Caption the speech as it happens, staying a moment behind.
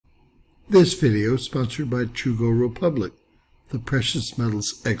This video is sponsored by True Gold Republic, the precious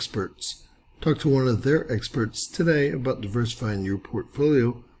metals experts. Talk to one of their experts today about diversifying your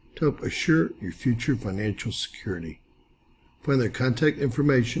portfolio to help assure your future financial security. Find their contact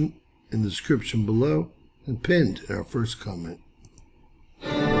information in the description below and pinned in our first comment.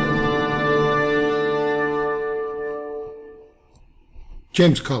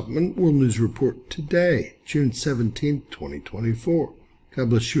 James Kaufman, World News Report today, June 17, 2024. God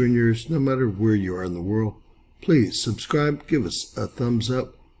bless you and yours, no matter where you are in the world. Please subscribe, give us a thumbs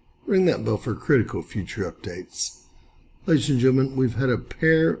up, ring that bell for critical future updates. Ladies and gentlemen, we've had a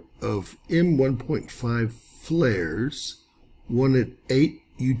pair of M1.5 flares, one at 8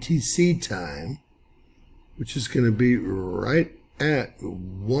 UTC time, which is going to be right at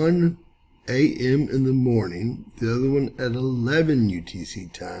 1 a.m. in the morning, the other one at 11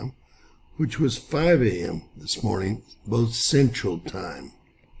 UTC time, which was 5 a.m. this morning, both Central Time.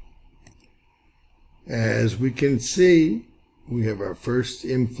 As we can see, we have our first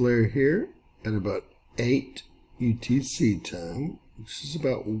mflare here at about 8 UTC time, which is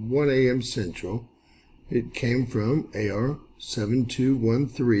about 1 a.m. Central. It came from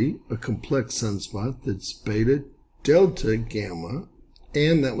AR7213, a complex sunspot that's beta, delta, gamma,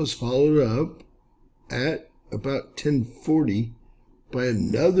 and that was followed up at about 1040 by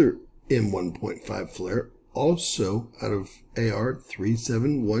another M1.5 flare, also out of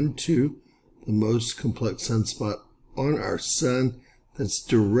AR3712, the most complex sunspot on our sun that's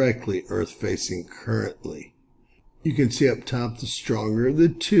directly Earth-facing currently. You can see up top the stronger of the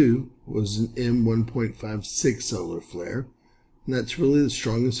two was an M1.56 solar flare, and that's really the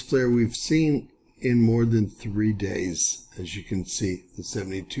strongest flare we've seen in more than 3 days, as you can see, the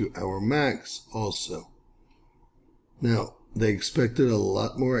 72-hour max also. Now, they expected a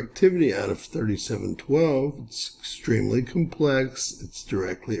lot more activity out of 3712. It's extremely complex, it's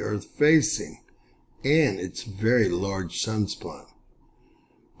directly Earth-facing, and it's a very large sunspot.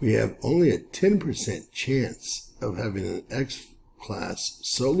 We have only a 10% chance of having an X-class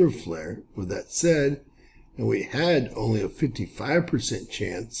solar flare, with that said, and we had only a 55%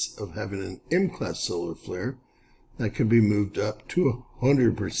 chance of having an M-class solar flare. That could be moved up to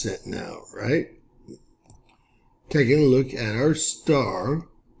 100% now, right? Taking a look at our star,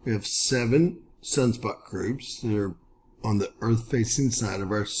 we have 7 sunspot groups that are on the Earth-facing side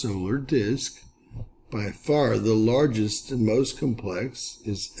of our solar disk. By far, the largest and most complex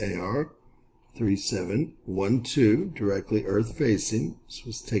is AR3712, directly Earth-facing. This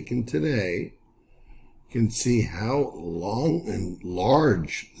was taken today. You can see how long and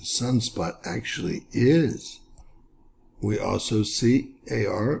large the sunspot actually is. We also see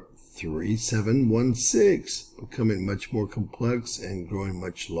AR3716 becoming much more complex and growing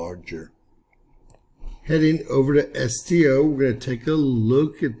much larger. Heading over to STO, we're going to take a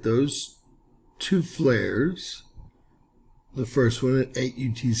look at those 2 flares. The first one at 8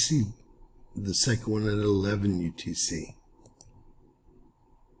 UTC, the second one at 11 UTC.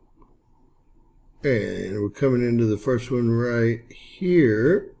 And we're coming into the first one right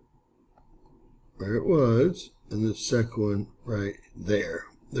here, where it was, and the second one right there.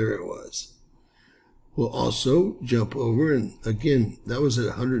 There it was. We'll also jump over, and again, that was at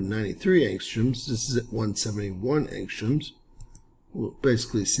 193 angstroms. This is at 171 angstroms. We'll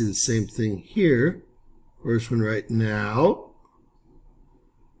basically see the same thing here. First one right now.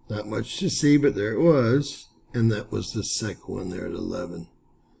 Not much to see, but there it was. And that was the second one there at 11.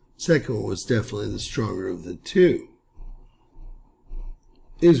 Second one was definitely the stronger of the two.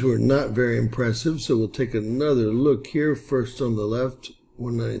 These were not very impressive, so we'll take another look here. First on the left,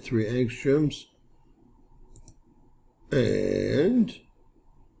 193 angstroms. And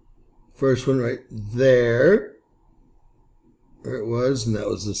first one right there. There it was, and that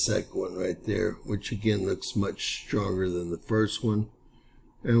was the second one right there, which again looks much stronger than the first one.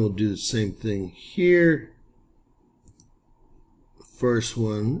 And we'll do the same thing here. First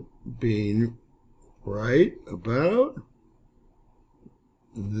one being right about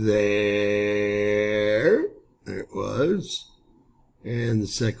there. There it was. And the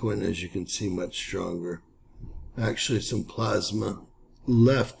second one, as you can see, much stronger. Actually, some plasma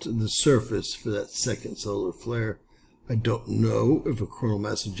left the surface for that second solar flare. I don't know if a coronal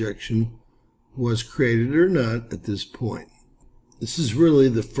mass ejection was created or not at this point. This is really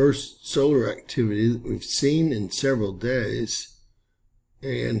the first solar activity that we've seen in several days.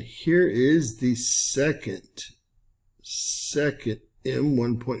 And here is the second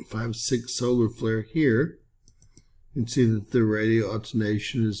M1.56 solar flare here. You can see that the radio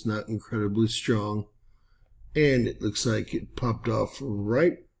alternation is not incredibly strong. And it looks like it popped off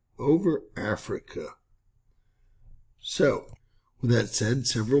right over Africa. So With that said,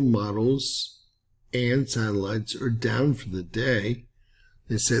 several models and satellites are down for the day.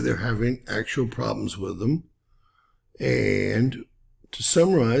 They say they're having actual problems with them. And to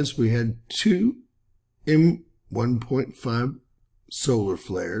summarize, we had two M1.5 solar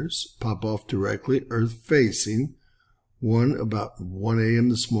flares pop off directly Earth-facing, one about 1 a.m.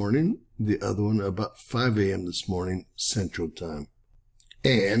 this morning, the other one about 5 a.m. this morning, Central Time.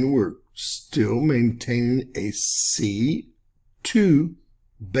 And we're still maintaining a C2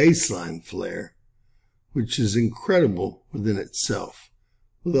 baseline flare, which is incredible within itself.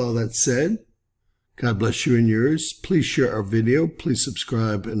 With all that said, God bless you and yours. Please share our video. Please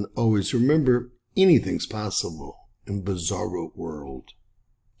subscribe. And always remember, anything's possible in Bizarro World.